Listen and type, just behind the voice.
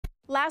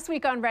Last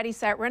week on Ready,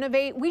 Set,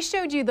 Renovate, we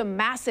showed you the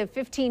massive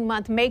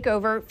 15-month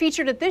makeover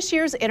featured at this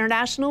year's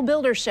International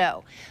Builder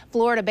Show.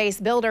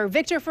 Florida-based builder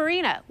Victor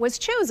Farina was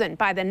chosen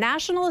by the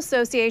National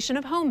Association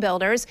of Home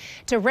Builders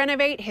to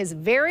renovate his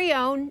very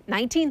own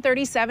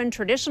 1937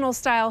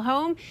 traditional-style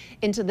home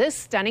into this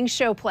stunning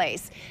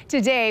showplace.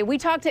 Today, we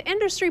talked to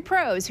industry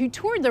pros who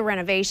toured the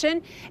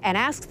renovation and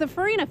asked the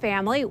Farina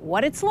family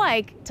what it's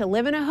like to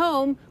live in a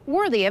home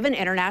worthy of an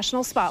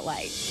international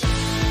spotlight.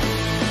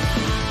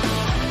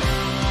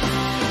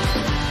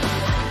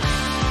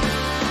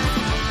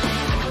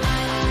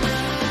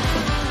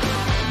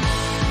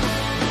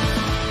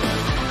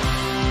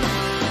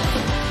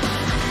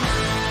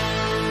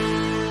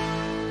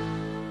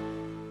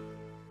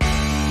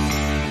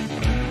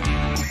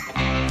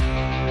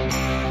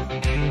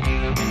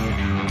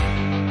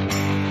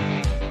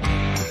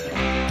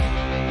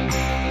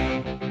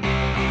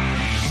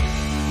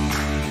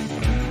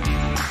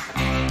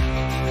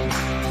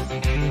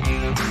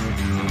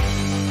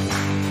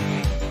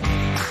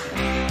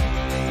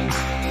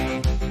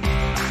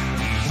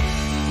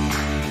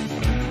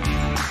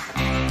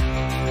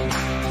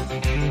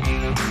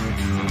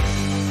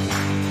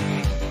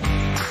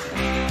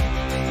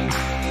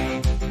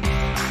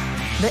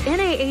 The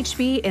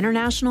NAHB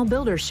International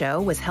Builder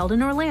Show was held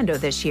in Orlando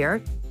this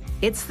year.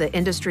 It's the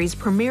industry's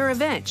premier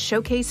event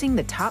showcasing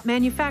the top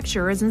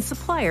manufacturers and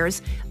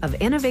suppliers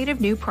of innovative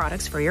new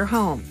products for your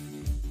home.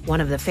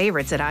 One of the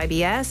favorites at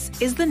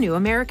IBS is the new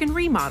American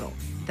remodel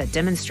that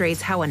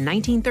demonstrates how a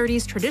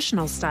 1930s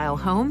traditional style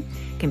home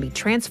can be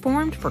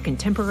transformed for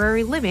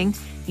contemporary living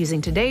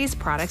using today's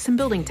products and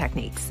building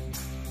techniques.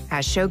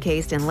 As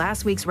showcased in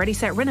last week's Ready,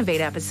 Set,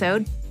 Renovate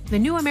episode, the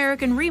new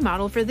American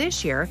remodel for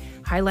this year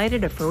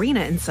highlighted a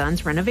Farina &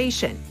 Sons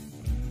renovation.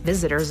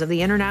 Visitors of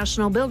the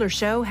International Builder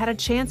Show had a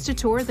chance to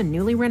tour the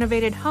newly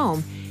renovated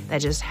home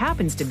that just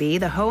happens to be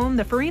the home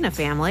the Farina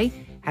family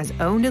has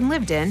owned and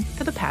lived in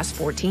for the past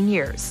 14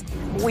 years.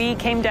 We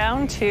came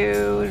down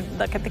to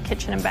look at the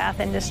kitchen and bath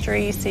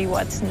industry, see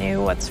what's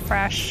new, what's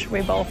fresh.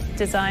 We both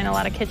design a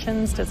lot of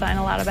kitchens, design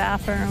a lot of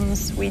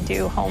bathrooms. We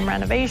do home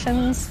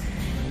renovations.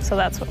 So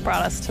that's what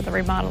brought us to the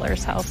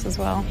remodeler's house as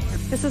well.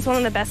 This is one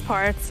of the best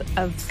parts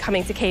of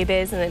coming to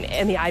KBIS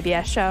and the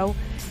IBS show.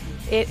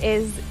 It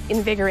is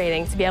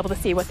invigorating to be able to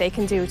see what they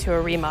can do to a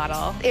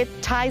remodel.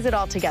 It ties it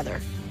all together.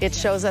 It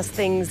shows us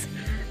things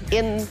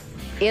in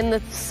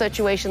the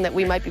situation that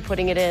we might be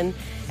putting it in,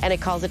 and it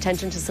calls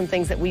attention to some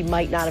things that we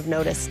might not have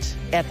noticed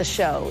at the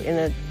show. In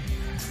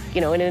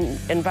an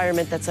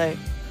environment that's a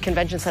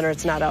convention center,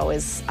 it's not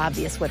always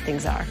obvious what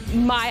things are.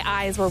 My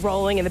eyes were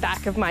rolling in the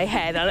back of my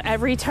head on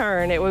every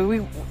turn.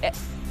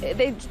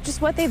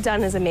 What they've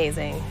done is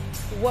amazing.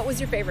 What was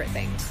your favorite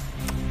thing?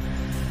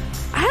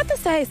 I have to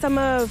say some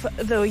of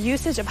the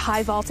usage of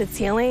high vaulted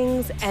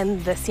ceilings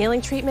and the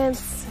ceiling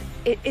treatments,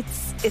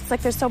 it's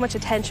like there's so much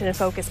attention and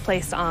focus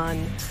placed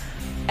on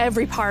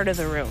every part of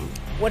the room.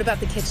 What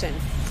about the kitchen?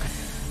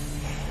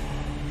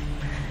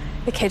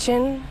 The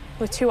kitchen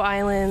with 2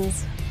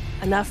 islands,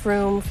 enough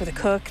room for the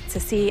cook to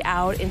see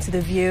out into the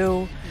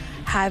view,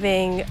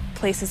 having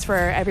places for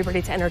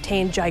everybody to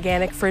entertain,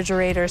 gigantic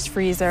refrigerators,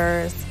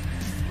 freezers,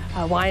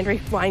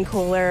 wine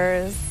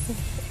coolers,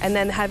 and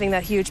then having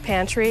that huge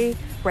pantry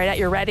right at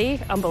your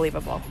ready,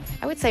 unbelievable.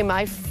 I would say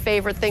my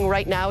favorite thing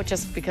right now,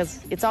 just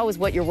because it's always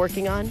what you're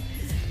working on,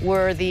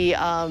 were the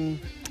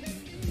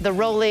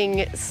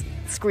rolling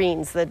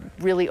screens, the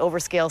really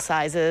overscale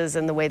sizes,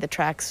 and the way the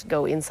tracks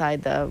go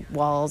inside the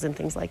walls and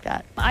things like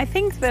that. I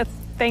think the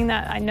thing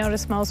that I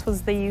noticed most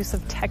was the use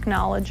of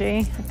technology.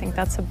 I think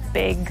that's a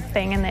big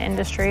thing in the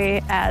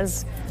industry.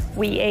 As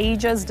we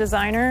age as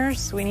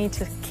designers, we need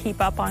to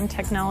keep up on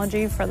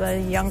technology for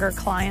the younger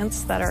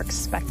clients that are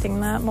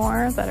expecting that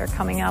more, that are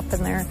coming up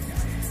in their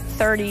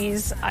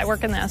 30s. I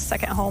work in the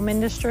second home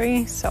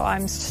industry, so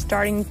I'm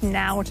starting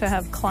now to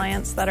have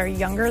clients that are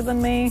younger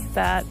than me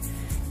that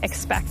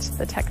expect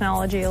the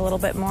technology a little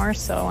bit more,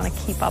 so I want to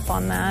keep up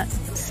on that.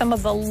 Some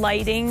of the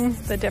lighting,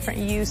 the different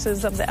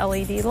uses of the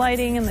LED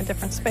lighting in the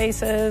different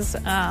spaces,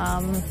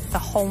 the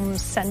home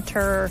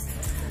center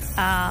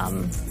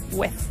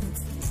with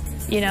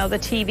the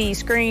TV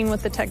screen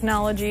with the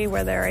technology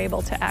where they're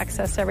able to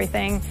access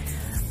everything.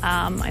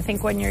 I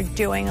think when you're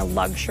doing a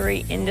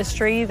luxury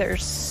industry,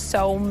 there's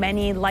so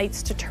many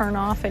lights to turn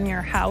off in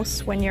your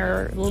house when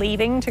you're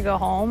leaving to go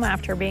home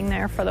after being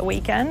there for the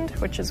weekend,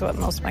 which is what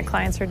most of my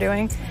clients are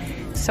doing.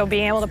 So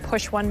being able to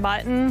push one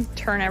button,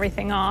 turn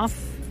everything off,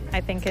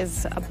 I think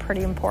is a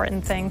pretty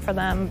important thing for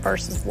them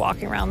versus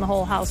walking around the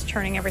whole house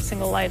turning every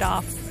single light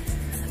off.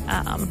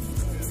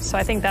 So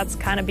I think that's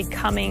kind of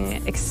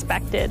becoming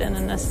expected and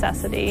a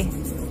necessity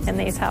in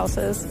these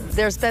houses.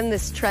 There's been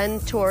this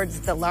trend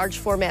towards the large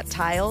format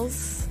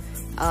tiles,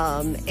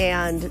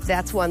 and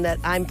that's one that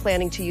I'm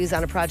planning to use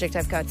on a project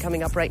I've got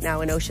coming up right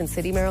now in Ocean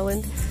City,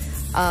 Maryland.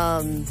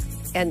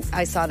 And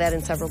I saw that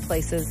in several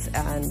places,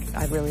 and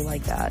I really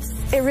like that.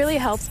 It really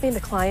helps me. The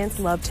clients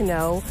love to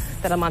know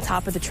that I'm on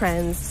top of the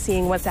trends,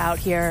 seeing what's out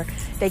here.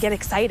 They get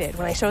excited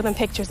when I show them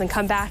pictures and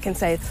come back and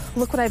say,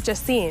 look what I've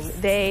just seen.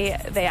 They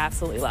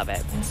absolutely love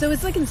it. So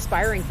it's like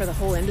inspiring for the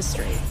whole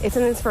industry. It's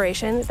an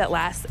inspiration that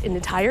lasts an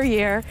entire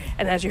year,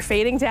 and as you're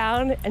fading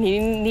down and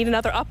you need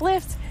another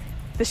uplift,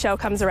 the show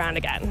comes around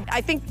again.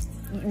 I think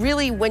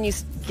really when you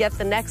get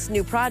the next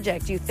new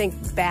project, you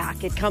think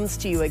back. It comes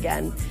to you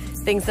again.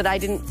 Things that I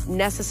didn't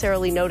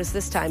necessarily notice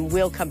this time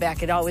will come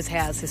back. It always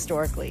has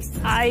historically.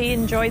 I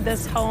enjoyed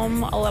this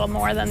home a little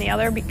more than the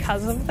other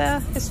because of the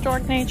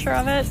historic nature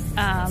of it.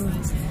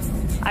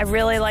 I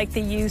really like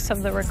the use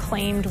of the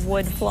reclaimed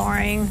wood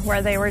flooring,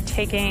 where they were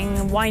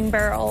taking wine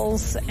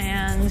barrels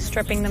and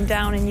stripping them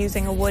down and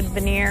using a wood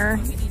veneer.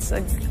 It's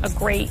a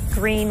great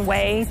green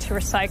way to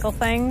recycle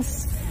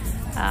things.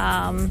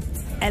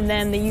 And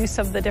then the use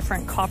of the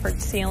different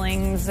coffered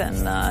ceilings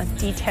and the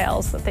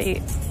details that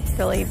they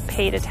really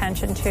paid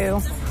attention to.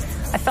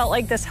 I felt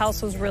like this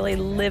house was really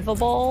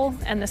livable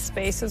and the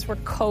spaces were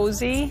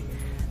cozy,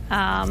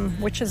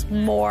 which is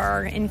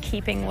more in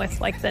keeping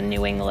with like the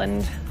New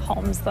England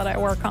homes that I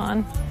work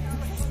on.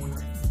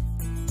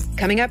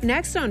 Coming up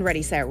next on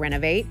Ready, Set,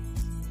 Renovate,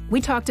 we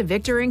talked to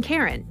Victor and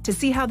Karen to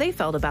see how they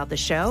felt about the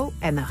show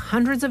and the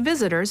hundreds of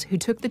visitors who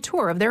took the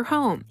tour of their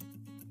home.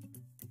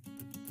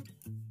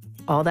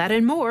 All that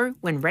and more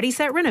when Ready,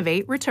 Set,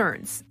 Renovate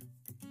returns.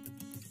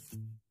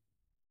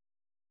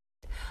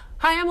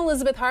 Hi, I'm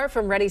Elizabeth Hart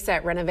from Ready,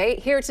 Set, Renovate,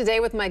 here today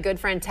with my good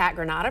friend Tat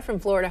Granata from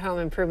Florida Home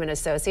Improvement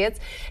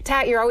Associates.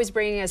 Tat, you're always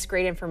bringing us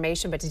great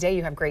information, but today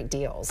you have great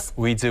deals.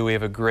 We do. We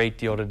have a great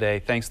deal today.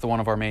 Thanks to one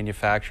of our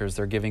manufacturers,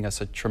 they're giving us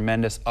a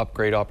tremendous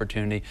upgrade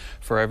opportunity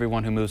for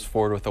everyone who moves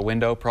forward with a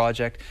window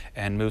project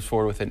and moves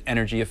forward with an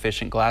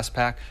energy-efficient glass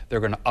pack.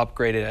 They're going to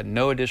upgrade it at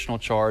no additional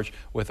charge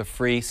with a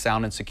free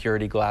sound and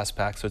security glass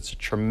pack. So it's a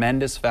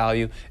tremendous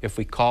value. If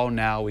we call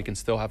now, we can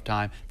still have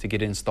time to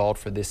get it installed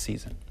for this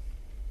season.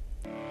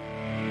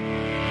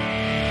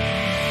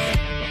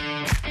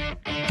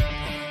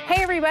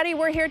 Hey everybody,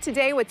 we're here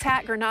today with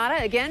Tat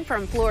Granata again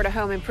from Florida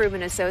Home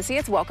Improvement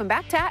Associates. Welcome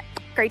back, Tat.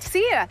 Great to see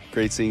you.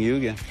 Great seeing you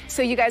again.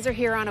 So you guys are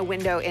here on a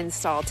window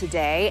install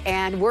today,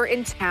 and we're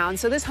in town,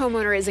 so this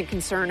homeowner isn't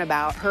concerned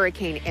about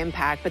hurricane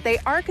impact, but they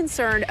are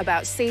concerned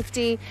about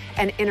safety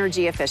and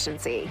energy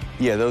efficiency.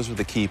 Yeah, those were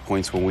the key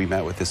points when we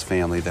met with this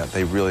family that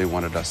they really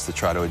wanted us to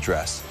try to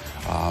address.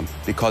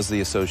 Because of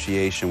the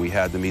association, we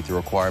had to meet the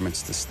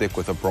requirements to stick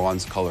with a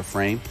bronze color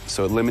frame,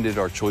 so it limited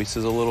our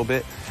choices a little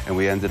bit, and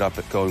we ended up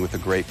going with a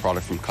great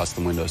product from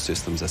Custom Window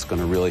Systems that's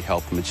going to really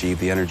help them achieve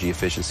the energy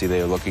efficiency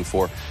they are looking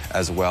for,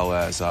 as well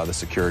as the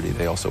security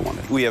they also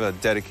wanted. We have a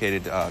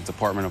dedicated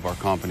department of our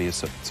company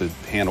to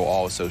handle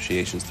all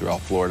associations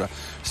throughout Florida,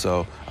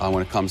 so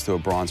when it comes to a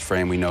bronze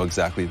frame, we know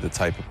exactly the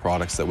type of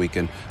products that we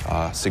can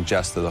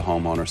suggest to the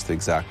homeowners to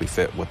exactly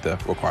fit what the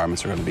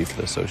requirements are going to be for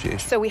the association.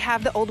 So we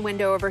have the old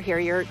window over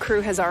here. Your crew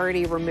has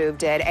already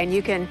removed it, and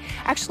you can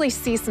actually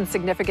see some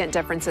significant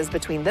differences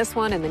between this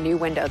one and the new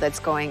window that's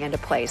going into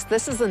place.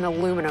 This is an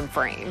aluminum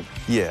frame.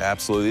 Yeah,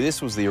 absolutely.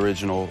 This was the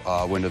original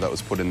window that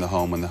was put in the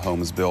home when the home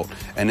was built,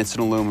 and it's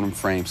an aluminum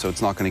frame, so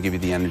it's not going to give you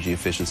the energy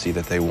efficiency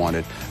that they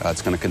wanted.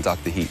 It's going to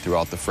conduct the heat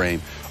throughout the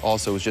frame.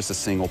 Also, it's just a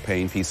single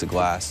pane piece of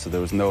glass, so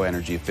there was no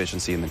energy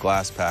efficiency in the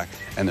glass pack,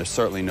 and there's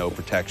certainly no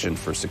protection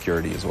for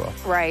security as well.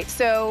 Right.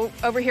 So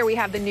over here we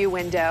have the new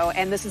window,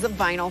 and this is a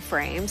vinyl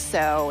frame,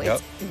 so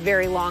it's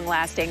very long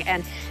lasting.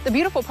 And the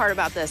beautiful part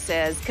about this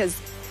is because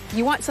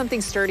you want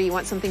something sturdy, you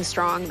want something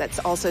strong that's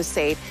also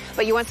safe,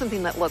 but you want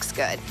something that looks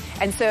good.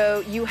 And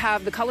so you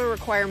have the color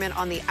requirement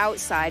on the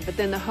outside, but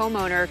then the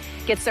homeowner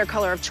gets their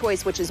color of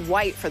choice, which is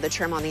white for the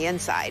trim on the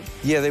inside.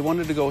 Yeah, they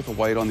wanted to go with the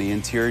white on the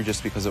interior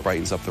just because it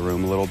brightens up the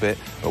room a little bit,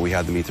 but we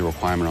had to meet the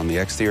requirement on the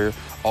exterior.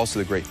 Also,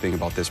 the great thing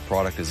about this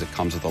product is it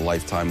comes with a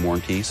lifetime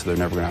warranty, so they're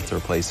never going to have to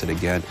replace it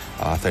again.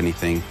 If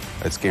anything,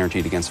 it's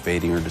guaranteed against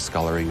fading or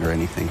discoloring or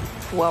anything.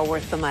 Well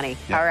worth the money.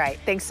 Yep. All right,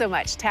 thanks so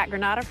much. Tat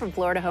Granata from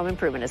Florida Home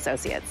Improvement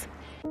Associates.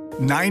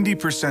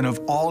 90%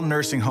 of all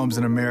nursing homes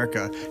in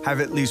America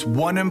have at least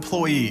one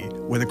employee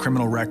with a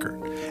criminal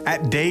record.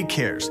 At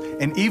daycares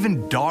and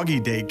even doggy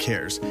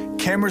daycares,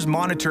 cameras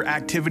monitor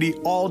activity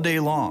all day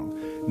long.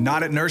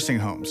 Not at nursing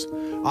homes.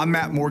 I'm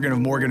Matt Morgan of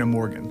Morgan &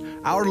 Morgan.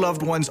 Our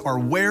loved ones are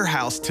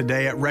warehoused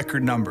today at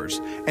record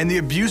numbers, and the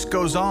abuse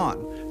goes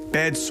on.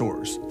 Bed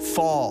sores,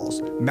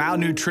 falls,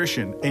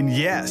 malnutrition, and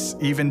yes,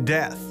 even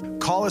death.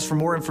 Call us for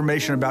more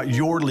information about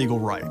your legal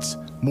rights.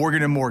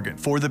 Morgan & Morgan,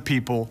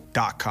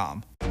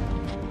 forthepeople.com.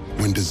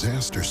 When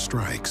disaster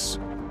strikes,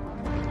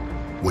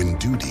 when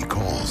duty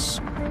calls,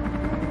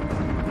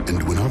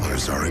 and when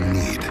others are in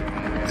need,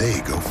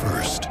 they go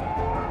first.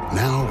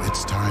 Now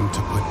it's time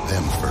to put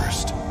them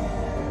first.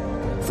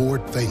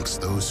 Ford thanks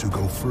those who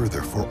go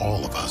further for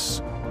all of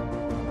us.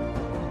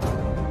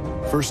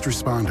 First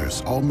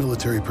responders, all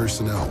military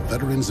personnel,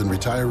 veterans, and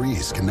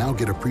retirees can now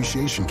get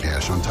appreciation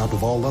cash on top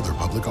of all other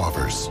public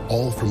offers.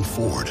 All from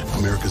Ford,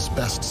 America's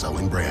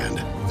best-selling brand.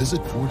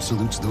 Visit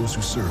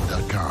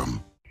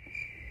FordSalutesThoseWhoServe.com.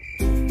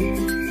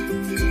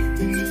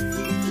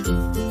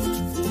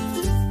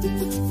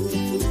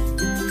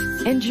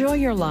 Enjoy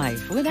your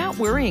life without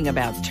worrying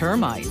about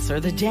termites or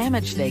the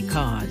damage they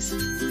cause.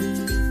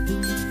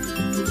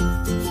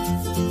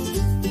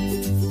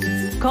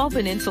 Call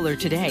Peninsular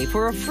today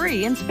for a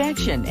free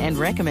inspection and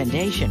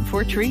recommendation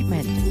for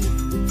treatment.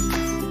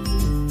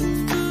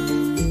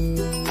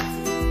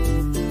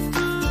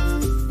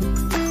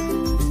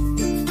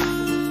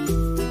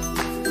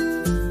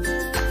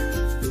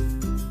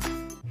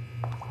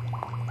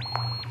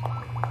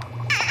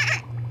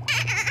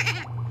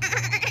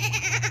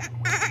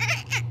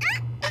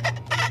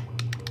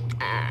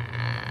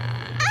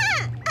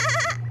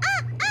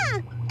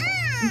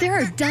 There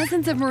are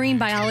dozens of marine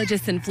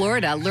biologists in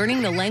Florida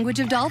learning the language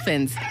of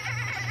dolphins.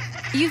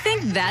 You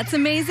think that's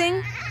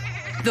amazing?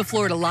 The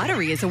Florida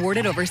Lottery has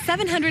awarded over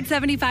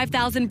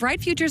 775,000 Bright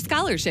Future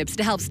scholarships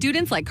to help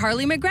students like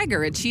Carly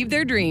McGregor achieve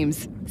their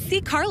dreams.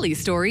 See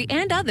Carly's story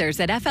and others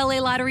at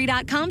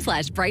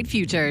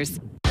flalottery.com/brightfutures.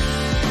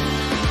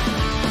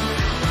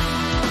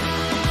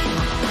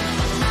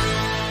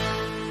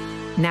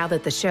 Now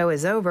that the show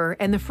is over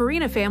and the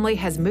Farina family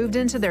has moved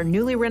into their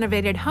newly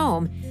renovated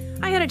home,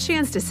 I had a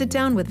chance to sit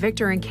down with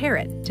Victor and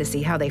Carrot to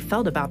see how they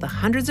felt about the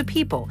hundreds of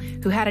people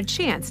who had a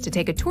chance to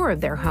take a tour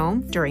of their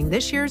home during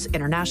this year's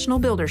International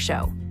Builder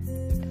Show.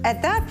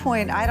 At that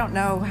point, I don't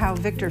know how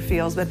Victor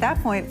feels, but at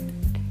that point,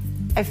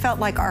 I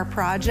felt like our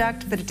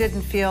project, but it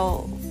didn't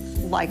feel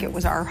like it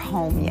was our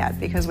home yet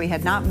because we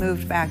had not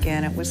moved back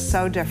in. It was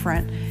so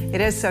different. It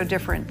is so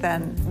different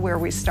than where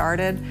we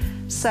started.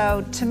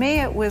 So to me,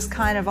 it was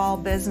kind of all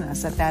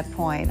business at that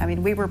point. I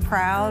mean, we were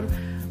proud.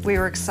 We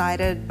were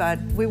excited,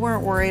 but we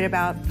weren't worried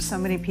about so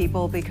many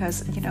people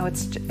because, you know,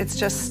 it's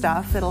just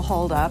stuff. It'll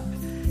hold up.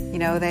 You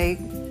know, they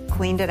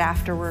cleaned it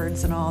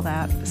afterwards and all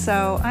that.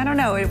 So I don't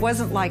know. It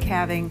wasn't like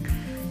having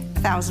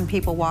 1,000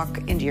 people walk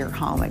into your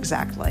home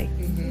exactly.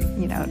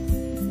 You know,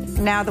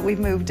 now that we've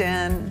moved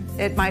in,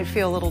 it might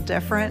feel a little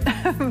different,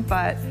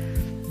 but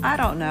I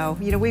don't know.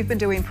 You know, we've been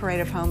doing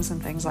parade of homes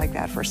and things like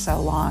that for so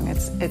long.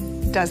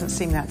 It doesn't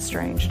seem that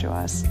strange to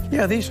us.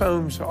 Yeah, these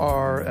homes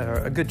are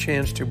a good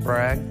chance to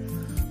brag.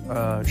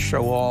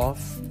 Show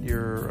off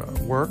your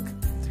work.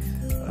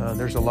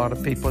 There's a lot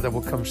of people that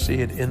will come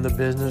see it in the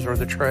business or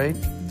the trade,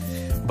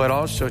 but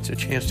also it's a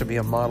chance to be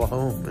a model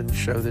home and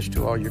show this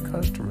to all your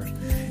customers.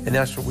 And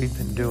that's what we've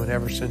been doing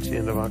ever since the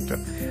end of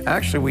October.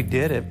 Actually, we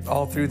did it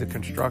all through the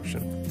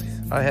construction.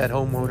 I had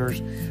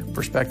homeowners,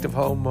 prospective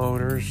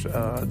homeowners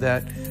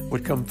that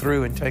would come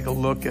through and take a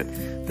look at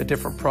the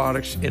different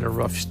products in a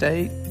rough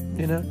state,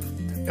 you know,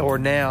 or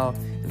now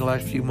in the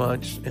last few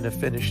months in a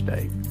finished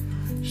state.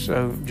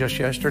 So just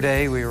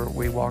yesterday,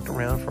 we walked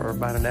around for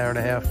about an hour and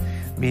a half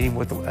meeting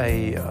with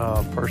a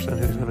person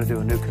who's going to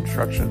do a new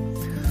construction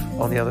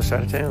on the other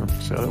side of town.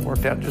 So it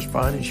worked out just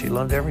fine, and she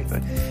loved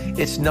everything.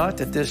 It's not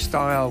that this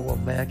style will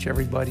match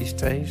everybody's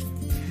taste,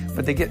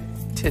 but they get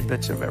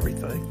tidbits of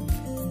everything.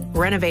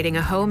 Renovating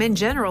a home in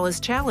general is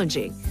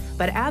challenging,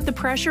 but add the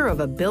pressure of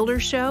a builder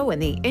show and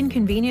the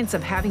inconvenience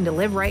of having to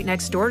live right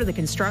next door to the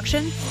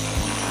construction.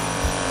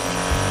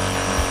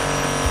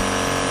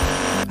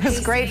 It was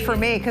great for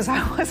me because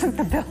I wasn't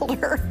the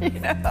builder,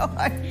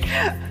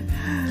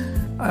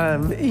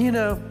 you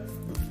know,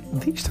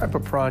 these type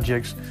of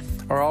projects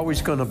are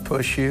always going to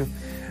push you,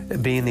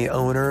 being the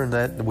owner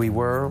that we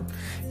were,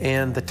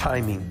 and the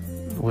timing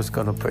was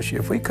going to push you.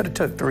 If we could have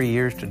took 3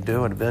 years to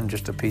do it, it'd been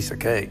just a piece of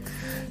cake.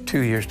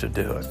 2 years to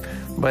do it.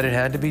 But it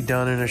had to be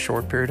done in a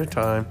short period of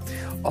time.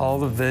 All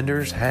the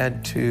vendors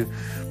had to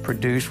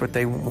produce what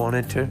they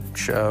wanted to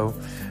show.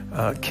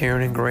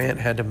 Karen and Grant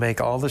had to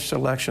make all the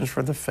selections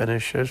for the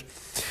finishes,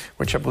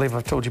 which I believe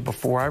I've told you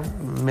before.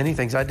 Many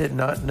things I did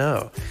not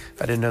know.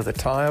 I didn't know the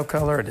tile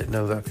color. I didn't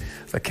know the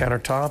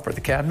countertop or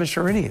the cabinets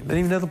or anything. I didn't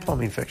even know the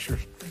plumbing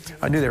fixtures.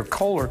 I knew they were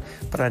color,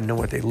 but I didn't know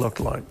what they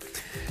looked like.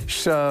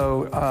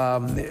 So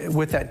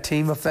with that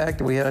team effect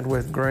we had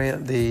with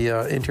Grant, the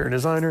interior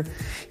designer,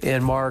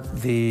 and Mark,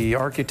 the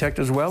architect,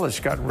 as well as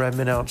Scott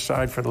Redmond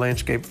outside for the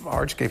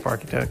hardscape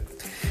architect.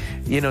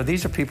 You know,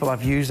 these are people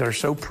I've used that are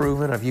so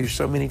proven, I've used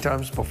so many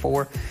times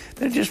before,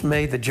 that it just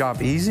made the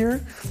job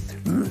easier.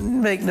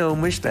 Make no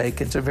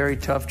mistake, it's a very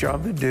tough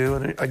job to do,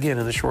 and again,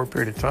 in a short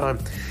period of time,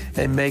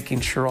 and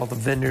making sure all the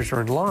vendors are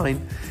in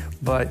line.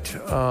 But,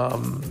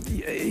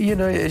 you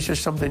know, it's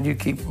just something you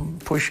keep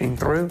pushing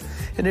through,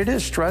 and it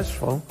is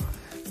stressful.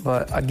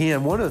 But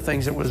again, one of the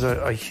things that was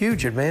a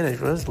huge advantage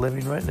was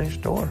living right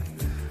next door.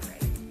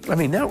 I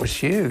mean, that was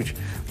huge.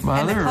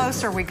 And the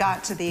closer we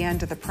got to the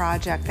end of the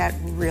project, that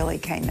really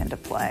came into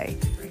play.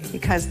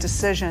 Because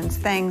decisions,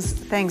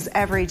 things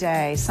every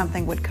day,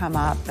 something would come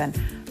up, and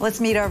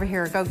let's meet over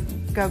here, go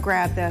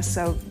grab this.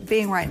 So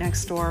being right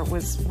next door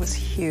was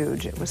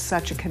huge. It was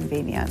such a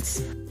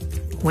convenience.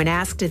 When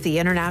asked if the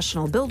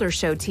International Builder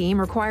Show team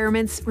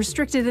requirements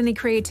restricted any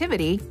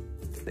creativity,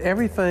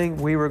 everything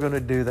we were going to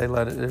do, they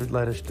let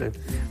us do.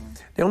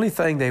 The only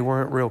thing they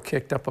weren't real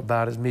kicked up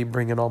about is me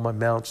bringing all my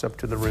mounts up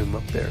to the room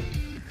up there.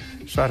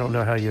 So I don't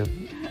know how you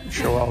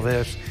show all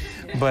this,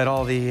 but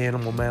all the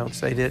animal mounts,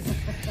 they didn't.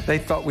 They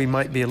thought we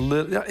might be a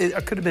little,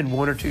 it could have been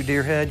 1 or 2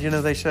 deer heads, you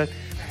know, they said.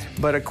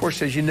 But of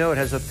course, as you know, it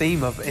has a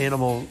theme of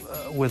animal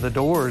with the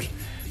doors,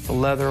 the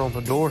leather on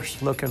the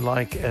doors looking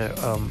like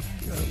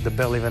the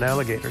belly of an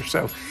alligator.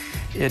 So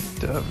it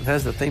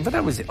has the theme, but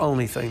that was the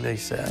only thing they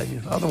said.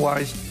 You know,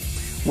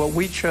 otherwise, what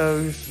we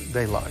chose,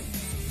 they liked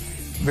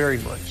very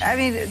much. I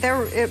mean,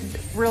 it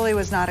really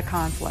was not a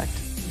conflict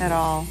at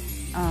all.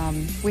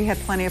 We had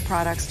plenty of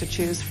products to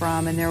choose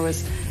from, and there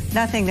was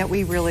nothing that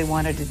we really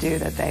wanted to do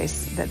that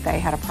they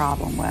had a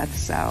problem with.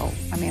 So,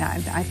 I mean,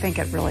 I think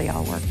it really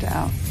all worked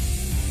out.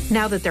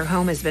 Now that their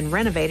home has been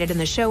renovated and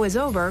the show is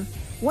over,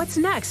 what's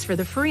next for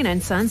the Farina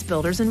 & Sons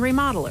builders and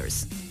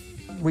remodelers?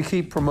 We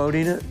keep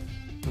promoting it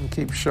and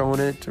keep showing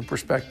it to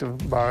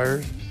prospective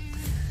buyers.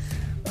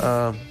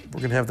 We're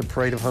going to have the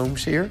Parade of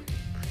Homes here,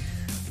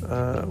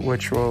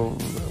 which will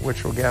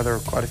gather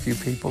quite a few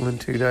people in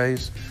 2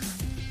 days.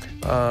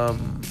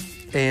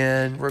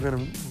 And we're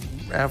going to,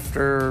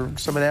 after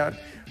some of that,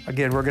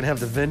 again, we're going to have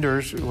the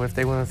vendors, if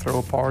they want to throw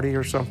a party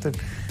or something,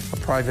 a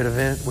private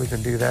event, we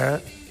can do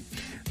that.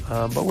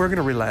 But we're going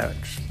to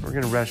relax. We're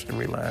going to rest and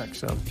relax.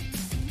 So.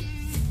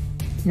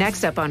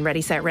 Next up on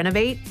Ready, Set,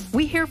 Renovate,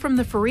 we hear from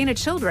the Farina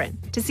children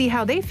to see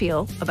how they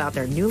feel about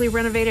their newly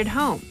renovated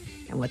home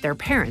and what their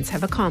parents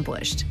have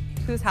accomplished.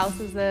 Whose house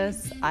is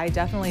this? I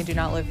definitely do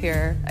not live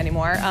here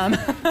anymore.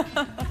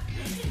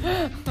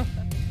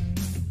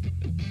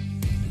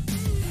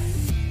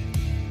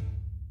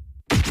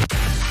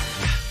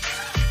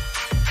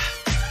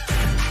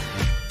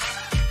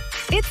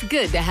 It's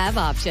good to have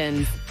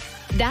options.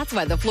 That's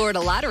why the Florida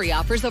Lottery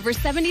offers over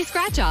 70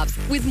 scratch-offs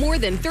with more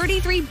than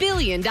 $33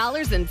 billion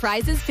in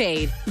prizes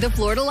paid. The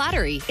Florida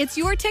Lottery, it's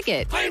your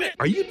ticket.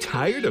 Are you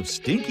tired of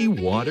stinky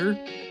water?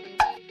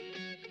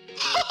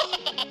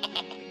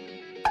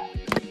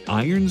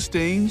 Iron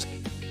stains?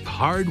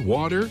 Hard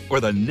water? Or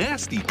the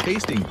nasty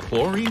tasting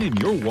chlorine in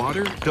your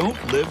water? Don't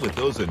live with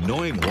those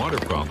annoying water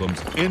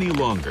problems any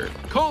longer.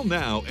 Call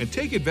now and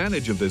take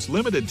advantage of this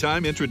limited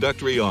time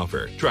introductory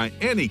offer. Try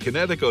any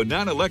Kinetico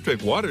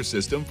non-electric water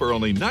system for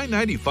only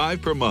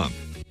 $9.95 per month.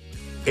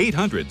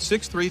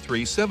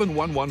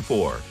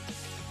 800-633-7114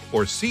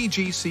 or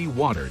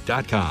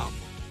cgcwater.com.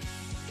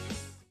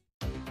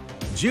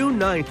 June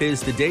 9th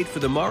is the date for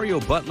the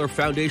Mario Butler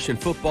Foundation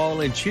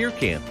Football and Cheer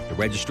Camp. The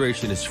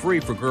registration is free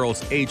for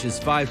girls ages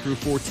 5 through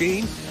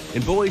 14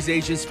 and boys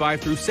ages 5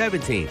 through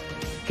 17.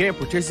 Camp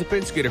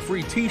participants get a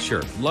free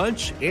t-shirt,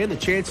 lunch, and a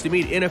chance to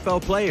meet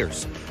NFL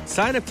players.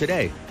 Sign up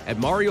today at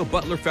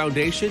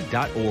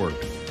mariobutlerfoundation.org.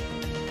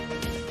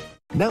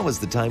 Now is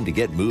the time to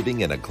get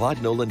moving in a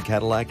Claude Nolan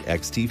Cadillac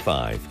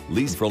XT5.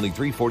 Lease for only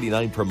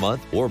 $349 per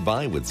month or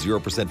buy with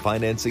 0%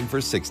 financing for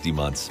 60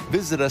 months.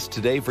 Visit us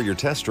today for your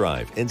test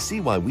drive and see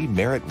why we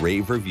merit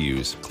rave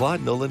reviews.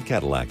 Claude Nolan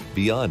Cadillac,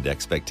 beyond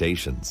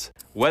expectations.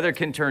 Weather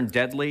can turn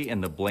deadly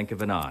in the blink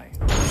of an eye.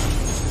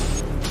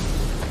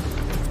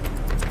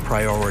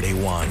 Priority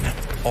 1,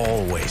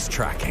 always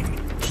tracking,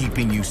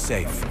 keeping you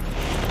safe.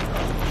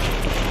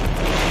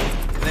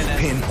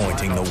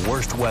 Pinpointing the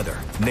worst weather,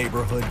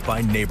 neighborhood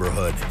by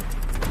neighborhood.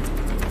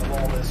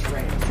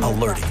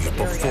 Alerting you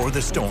before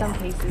the storm,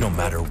 no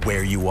matter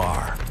where you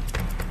are.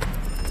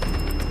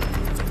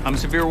 I'm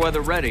severe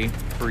weather ready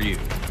for you.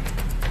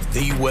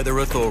 The Weather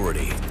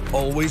Authority,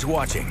 always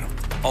watching,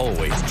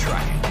 always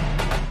tracking.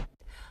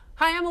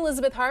 Hi, I'm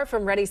Elizabeth Hart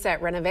from Ready,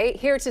 Set, Renovate,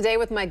 here today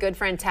with my good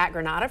friend Tat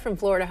Granata from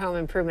Florida Home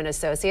Improvement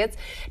Associates.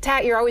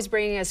 Tat, you're always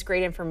bringing us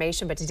great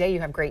information, but today you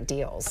have great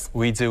deals.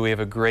 We do. We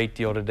have a great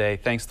deal today.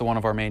 Thanks to one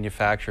of our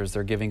manufacturers,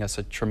 they're giving us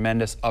a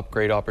tremendous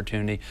upgrade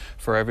opportunity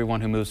for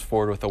everyone who moves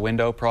forward with a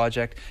window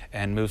project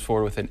and moves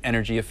forward with an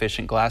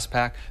energy-efficient glass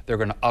pack. They're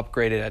going to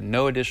upgrade it at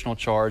no additional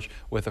charge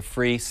with a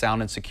free sound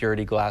and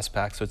security glass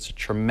pack. So it's a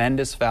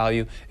tremendous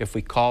value. If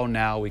we call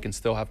now, we can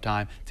still have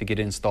time to get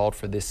installed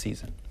for this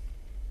season.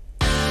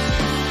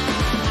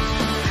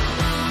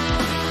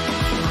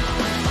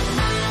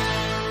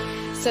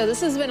 So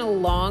this has been a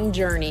long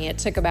journey. It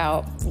took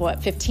about,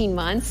 what, 15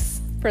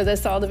 months for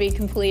this all to be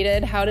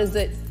completed. How does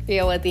it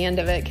feel at the end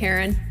of it,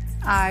 Karen?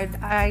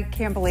 I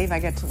can't believe I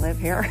get to live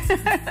here.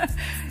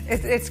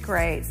 It's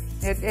great.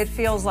 It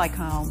feels like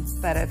home,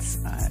 but it's,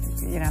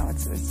 you know,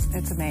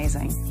 it's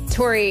amazing.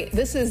 Tori,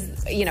 this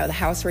is, you know, the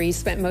house where you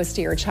spent most of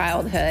your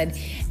childhood,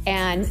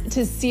 and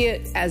to see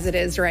it as it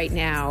is right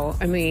now,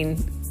 I mean,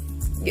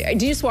 do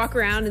you just walk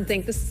around and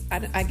think this?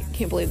 I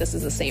can't believe this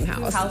is the same house.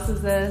 Whose house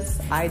is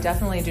this? I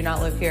definitely do not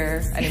live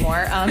here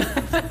anymore.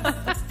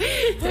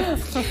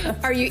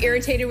 Are you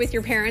irritated with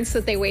your parents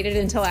that they waited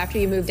until after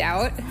you moved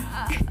out?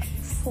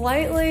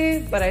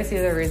 Slightly, but I see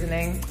their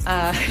reasoning.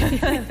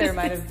 There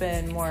might have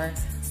been more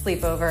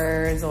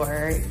sleepovers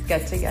or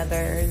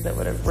get-togethers that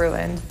would have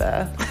ruined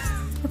the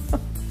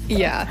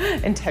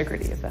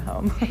integrity of the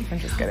home. I'm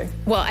just kidding.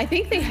 Well, I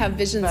think they have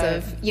visions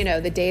of, you know,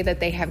 the day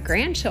that they have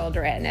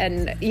grandchildren,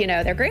 and, you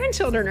know, their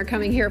grandchildren are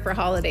coming here for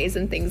holidays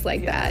and things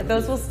like that.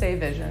 Those will stay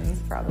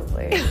visions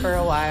probably for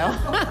a while.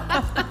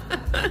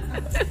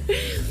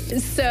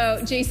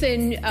 So,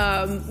 Jason,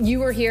 you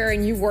were here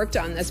and you worked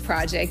on this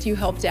project. You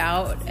helped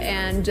out,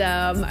 and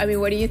I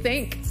mean, what do you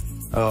think?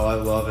 Oh, I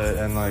love it,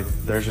 and like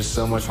there's just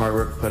so much hard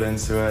work put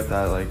into it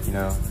that, like, you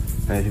know,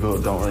 many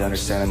people don't really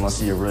understand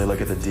unless you really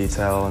look at the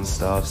detail and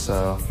stuff.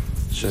 So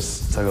it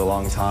just took a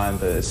long time,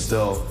 but it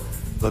still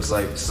looks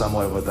like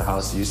somewhat what the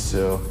house used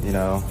to, you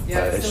know.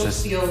 Yeah, but it still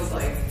feels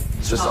like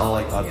it's just all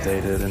like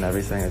updated and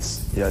everything.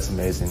 It's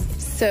amazing.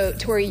 So,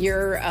 Tori,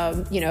 you're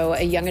you know,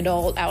 a young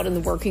adult out in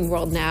the working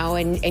world now,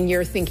 and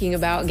you're thinking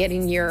about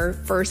getting your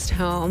first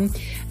home.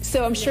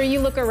 So I'm sure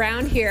you look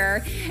around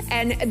here,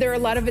 and there are a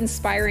lot of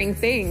inspiring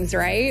things,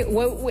 right?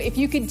 What if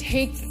you could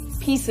take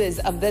pieces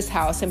of this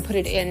house and put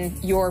it in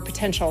your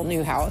potential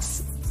new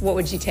house? What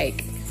would you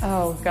take?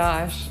 Oh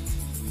gosh.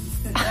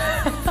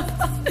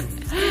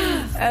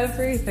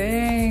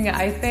 Everything.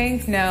 I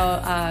think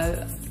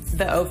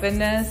the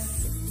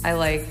openness. I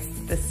like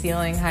the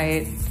ceiling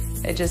height.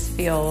 It just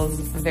feels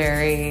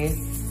very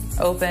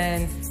open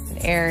and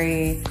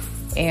airy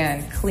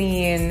and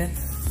clean.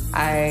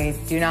 I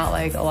do not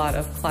like a lot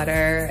of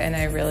clutter, and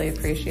I really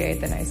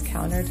appreciate the nice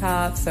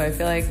countertops. So I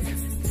feel like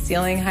the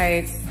ceiling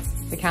height,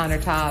 the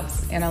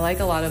countertops, and I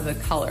like a lot of the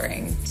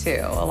coloring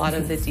too. A lot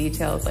of the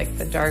details, like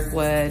the dark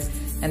wood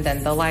and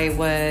then the light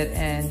wood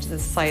and the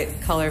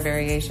slight color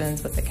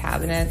variations with the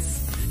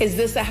cabinets. Is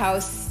this a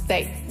house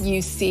that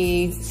you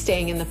see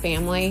staying in the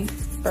family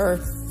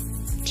for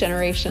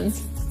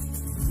generations?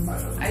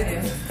 I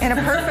do. In a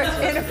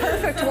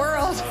perfect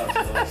world.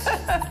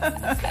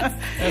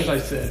 As I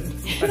said.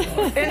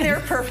 In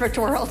their perfect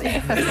world,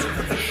 yes.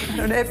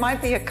 It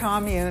might be a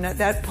commune at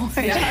that point.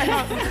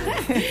 Yeah.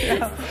 You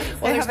know,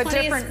 they have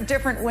a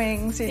different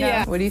wings, you know.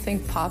 Yeah. What do you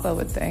think Papa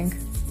would think?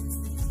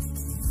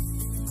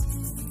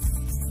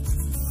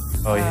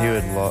 Oh, he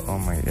would love, oh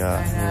my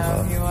God. I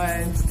know, he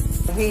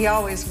would. He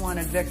always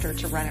wanted Victor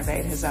to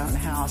renovate his own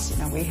house. You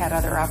know, we had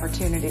other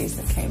opportunities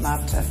that came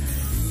up to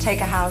take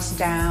a house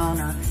down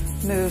or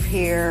move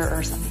here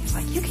or something. He's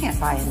like, you can't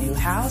buy a new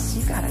house.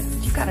 You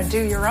gotta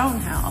do your own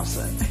house.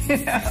 And,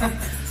 you know,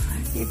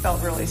 he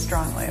felt really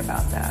strongly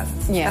about that.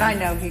 Yeah. But I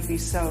know he'd be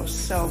so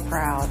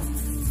proud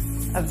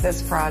of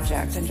this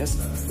project and just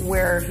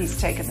where he's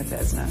taken the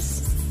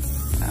business.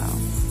 So.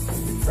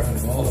 Proud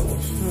of all of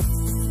us.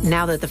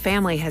 Now that the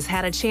family has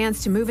had a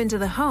chance to move into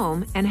the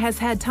home and has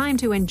had time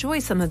to enjoy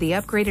some of the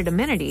upgraded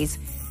amenities,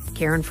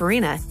 Karen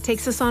Farina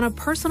takes us on a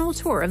personal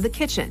tour of the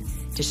kitchen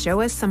to show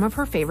us some of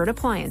her favorite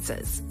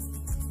appliances.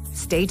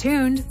 Stay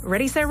tuned.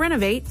 Ready, Set,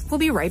 Renovate. We'll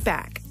be right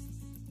back.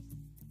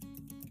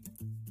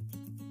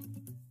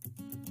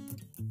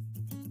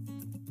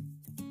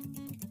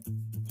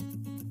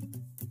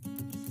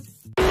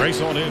 Race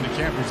on in to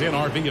Campers Inn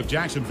RV of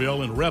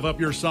Jacksonville and rev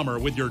up your summer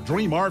with your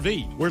dream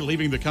RV. We're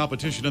leaving the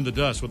competition in the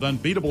dust with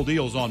unbeatable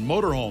deals on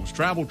motorhomes,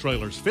 travel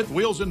trailers, fifth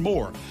wheels, and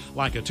more,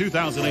 like a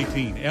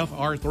 2018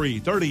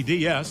 FR3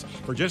 30DS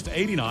for just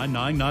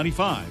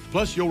 $89,995.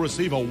 Plus, you'll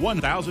receive a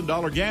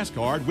 $1,000 gas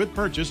card with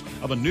purchase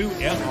of a new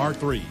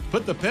FR3.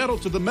 Put the pedal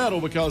to the metal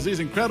because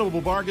these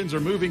incredible bargains are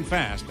moving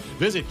fast.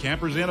 Visit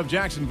Campers Inn of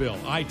Jacksonville,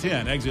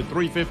 I-10, exit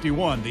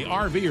 351, the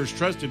RVer's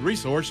trusted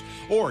resource,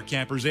 or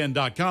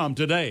campersinn.com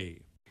today.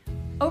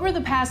 Over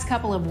the past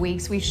couple of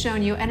weeks, we've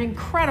shown you an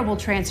incredible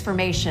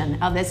transformation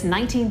of this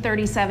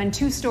 1937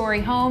 two-story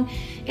home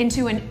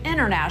into an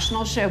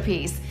international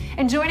showpiece.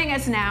 And joining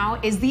us now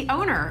is the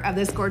owner of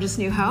this gorgeous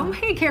new home.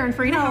 Hey, Karen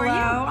Farina, how are you?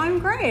 Hello, I'm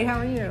great. How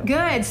are you?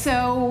 Good.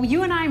 So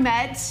you and I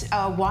met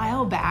a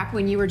while back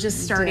when you were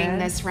just starting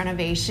this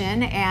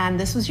renovation, and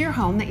this was your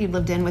home that you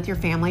lived in with your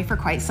family for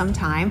quite some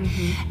time.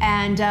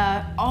 And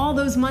all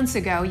those months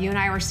ago, you and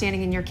I were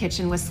standing in your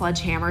kitchen with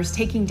sledgehammers,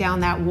 taking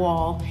down that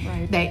wall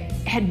that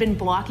had been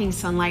blocking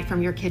sunlight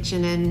from your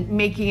kitchen and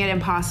making it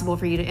impossible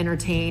for you to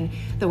entertain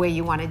the way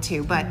you wanted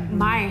to. But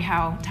my,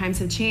 how times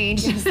have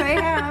changed. Yes, they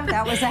have.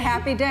 That was a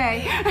happy day.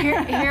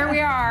 Here we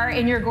are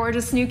in your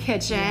gorgeous new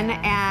kitchen,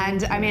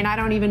 and I mean, I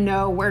don't even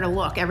know where to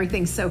look.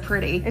 Everything's so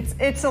pretty.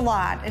 It's a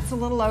lot. It's a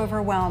little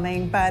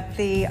overwhelming, but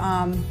the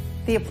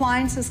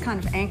appliances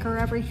kind of anchor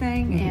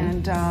everything,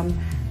 and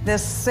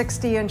this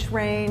 60-inch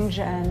range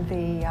and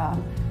the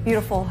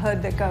beautiful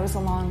hood that goes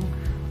along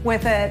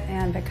with it,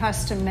 and the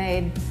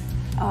custom-made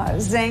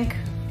zinc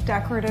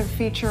decorative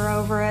feature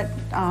over it,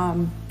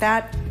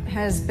 that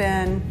has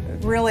been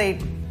really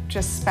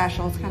just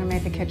special. It's kind of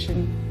made the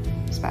kitchen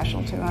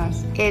special to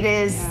us. It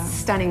is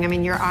stunning. I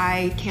mean, your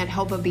eye can't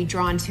help but be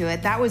drawn to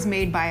it. That was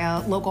made by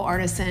a local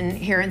artisan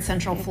here in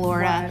Central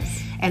Florida.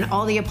 And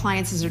all the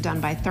appliances are done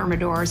by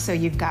Thermador. So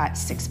you've got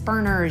 6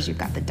 burners, you've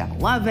got the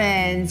double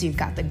ovens, you've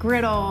got the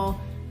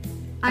griddle.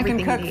 I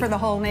can cook for the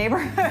whole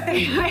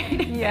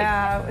neighborhood.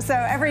 Yeah, so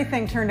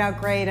everything turned out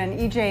great, and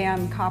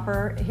EJM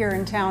Copper here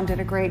in town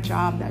did a great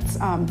job. That's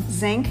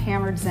zinc,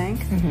 hammered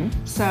zinc.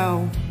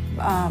 So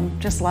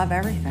just love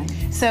everything.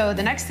 So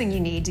the next thing you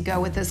need to go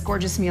with this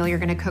gorgeous meal you're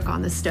going to cook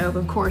on the stove,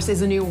 of course,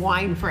 is a new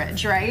wine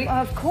fridge, right?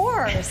 Of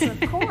course,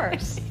 of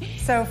course.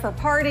 So for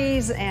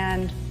parties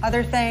and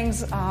other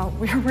things,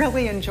 we're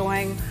really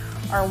enjoying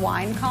our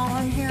wine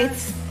column here.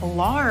 It's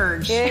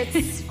large.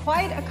 It's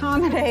quite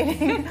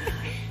accommodating.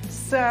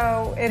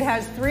 So it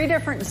has 3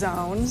 different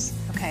zones,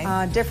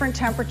 different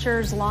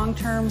temperatures,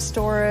 long-term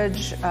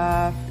storage,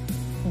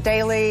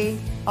 daily,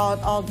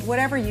 all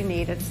whatever you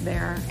need, it's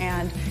there.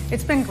 And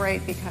it's been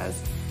great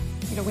because,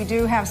 you know, we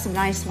do have some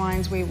nice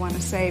wines we want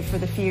to save for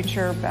the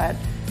future, but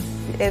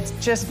it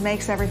just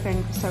makes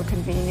everything so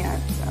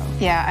convenient. So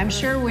yeah, I'm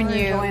sure when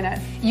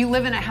you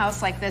live in a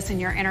house like this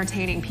and you're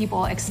entertaining,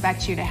 people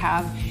expect you to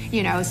have,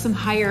 you know, some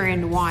higher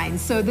end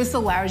wines. So this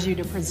allows you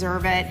to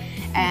preserve it,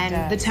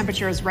 and the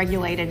temperature is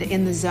regulated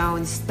in the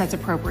zones that's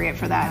appropriate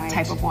for that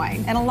type of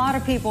wine. And a lot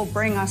of people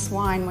bring us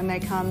wine when they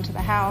come to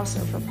the house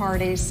or for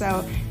parties,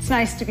 so it's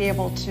nice to be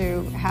able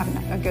to have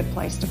a good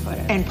place to put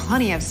it. And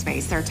plenty of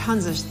space. There are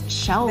tons of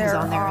shelves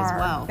on there as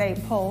well.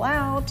 They pull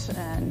out,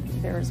 and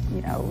there's,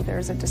 you know,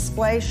 there's a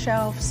display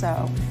shelf,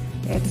 so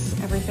it's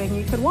everything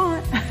you could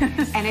want.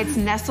 And it's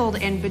nestled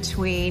in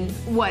between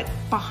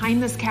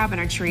behind this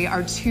cabinetry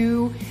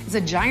is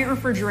a giant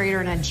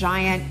refrigerator and a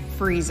giant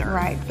freezer.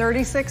 Right,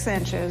 36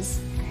 inches,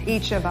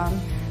 each of them.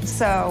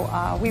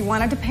 So we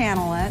wanted to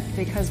panel it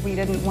because we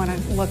didn't want to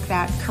look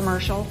that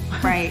commercial,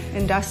 right,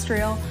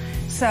 industrial.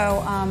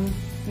 So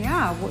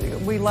yeah,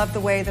 we love the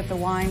way that the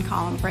wine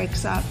column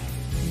breaks up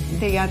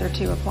the other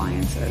two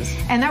appliances.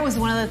 And that was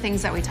one of the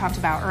things that we talked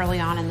about early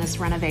on in this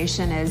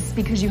renovation, is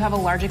because you have a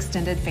large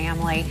extended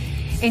family.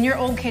 In your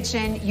old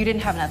kitchen, you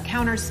didn't have enough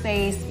counter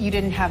space, you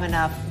didn't have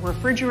enough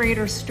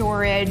refrigerator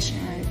storage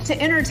to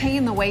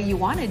entertain the way you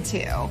wanted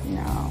to.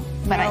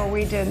 No,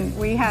 we didn't.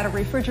 We had a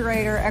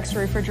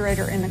extra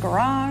refrigerator in the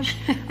garage.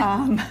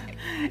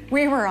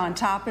 We were on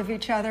top of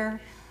each other.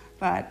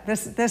 But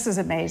this is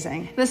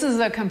amazing. This is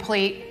a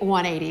complete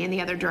 180 in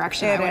the other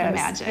direction, I would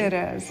imagine. It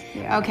is,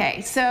 yeah.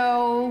 Okay,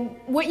 so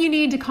what you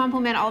need to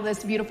complement all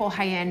this beautiful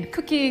high-end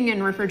cooking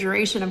and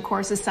refrigeration, of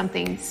course, is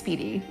something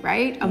speedy,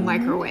 right? A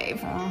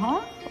microwave.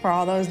 For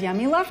all those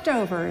yummy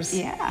leftovers.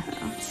 Yeah.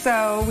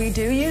 So we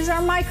do use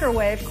our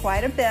microwave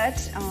quite a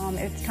bit.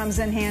 It comes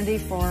in handy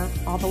for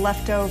all the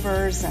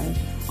leftovers and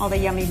all the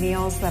yummy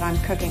meals that I'm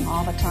cooking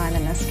all the time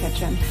in this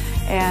kitchen.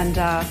 And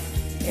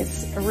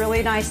it's a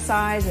really nice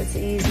size, it's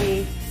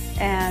easy,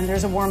 and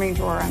there's a warming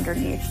drawer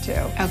underneath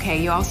too.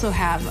 Okay, you also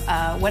have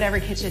what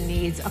every kitchen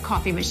needs, a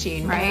coffee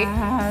machine, right?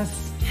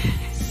 Yes.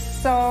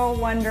 So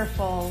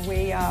wonderful.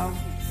 We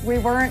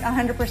weren't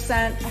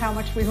 100% how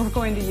much we were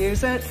going to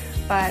use it,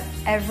 but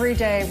every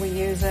day we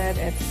use it.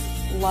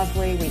 It's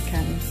lovely. We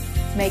can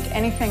make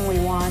anything we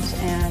want,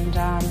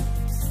 and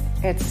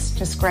it's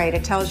just great.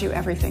 It tells you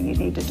everything you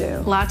need to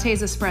do.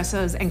 Lattes,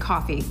 espressos, and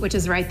coffee, which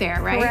is right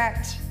there, right?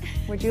 Correct.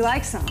 Would you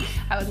like some?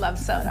 I would love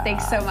some.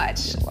 Thanks so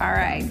much. All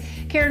right.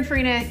 Karen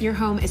Farina, your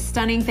home is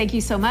stunning. Thank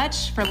you so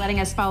much for letting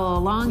us follow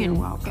along, and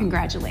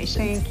congratulations.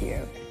 Thank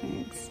you.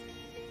 Thanks.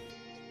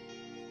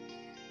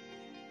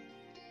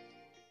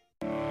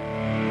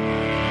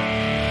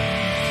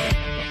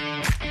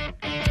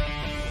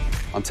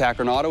 I'm Tack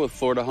Renato with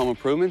Florida Home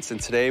Improvements,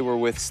 and today we're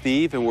with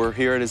Steve, and we're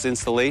here at his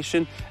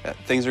installation.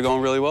 Things are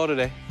going really well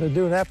today. They're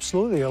doing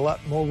absolutely a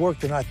lot more work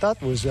than I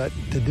thought was to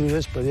do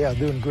this, but yeah,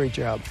 doing a great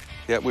job.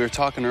 Yeah, we were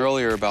talking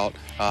earlier about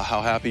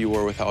how happy you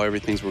were with how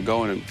everything's were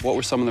going, and what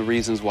were some of the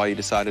reasons why you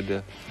decided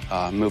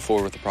to move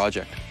forward with the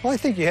project? Well, I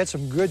think you had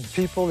some good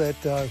people that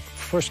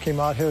first came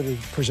out here to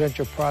present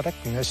your product,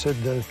 and I said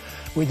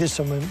we did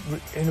some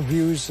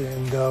interviews,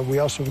 and we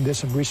also did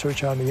some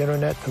research on the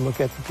internet to look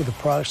at what the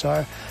products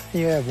are.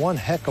 And you have one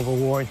heck of a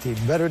warranty,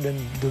 better than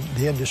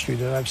the industry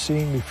that I've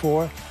seen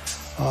before.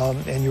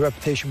 And your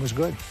reputation was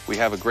good. We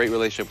have a great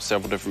relationship with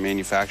several different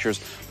manufacturers,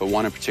 but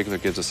one in particular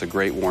gives us a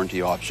great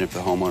warranty option if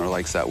the homeowner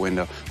likes that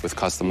window. With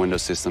custom window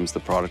systems, the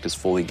product is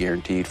fully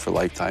guaranteed for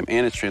lifetime,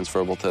 and it's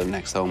transferable to the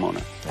next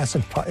homeowner.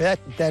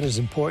 That is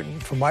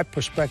important from my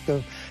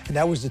perspective, and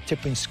that was the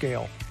tipping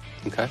scale.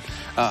 Okay.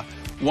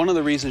 One of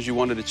the reasons you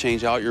wanted to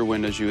change out your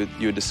windows you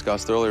had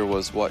discussed earlier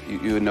was what?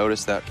 You had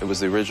noticed that it was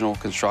the original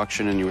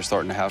construction and you were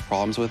starting to have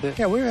problems with it?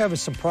 Yeah, we were having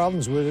some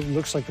problems with it. It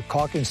looks like the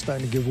caulking's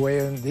starting to give way.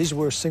 And these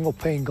were single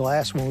pane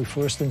glass when we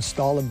first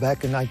installed them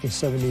back in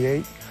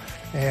 1978.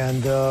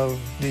 And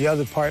the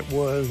other part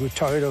was we're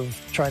tired of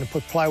trying to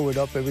put plywood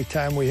up every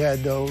time we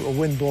had a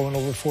wind blowing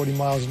over 40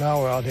 miles an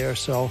hour out here.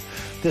 So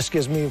this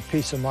gives me a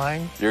peace of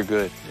mind. You're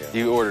good. Yeah.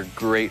 You ordered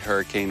great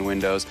hurricane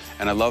windows.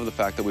 And I love the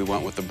fact that we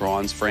went with the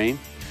bronze frame.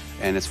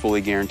 And it's fully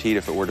guaranteed.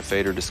 If it were to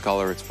fade or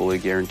discolor, it's fully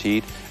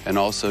guaranteed. And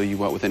also, you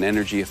went with an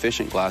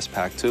energy-efficient glass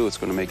pack, too. It's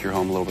going to make your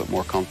home a little bit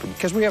more comfortable.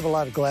 Because we have a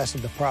lot of glass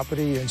in the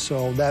property, and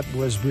so that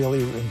was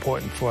really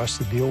important for us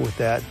to deal with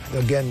that.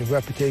 Again, the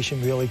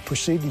reputation really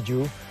preceded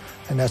you,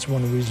 and that's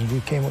one of the reasons we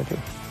came with it.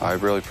 I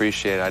really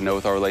appreciate it. I know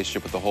with our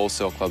relationship with the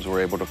wholesale clubs,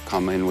 we're able to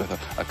come in with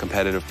a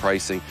competitive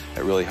pricing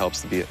that really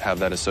helps to have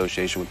that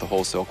association with the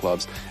wholesale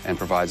clubs and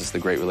provides us the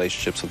great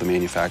relationships with the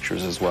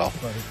manufacturers as well.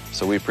 Right.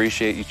 So we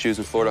appreciate you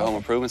choosing Florida Home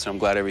Improvements, and I'm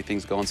glad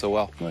everything's going so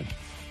well. Good.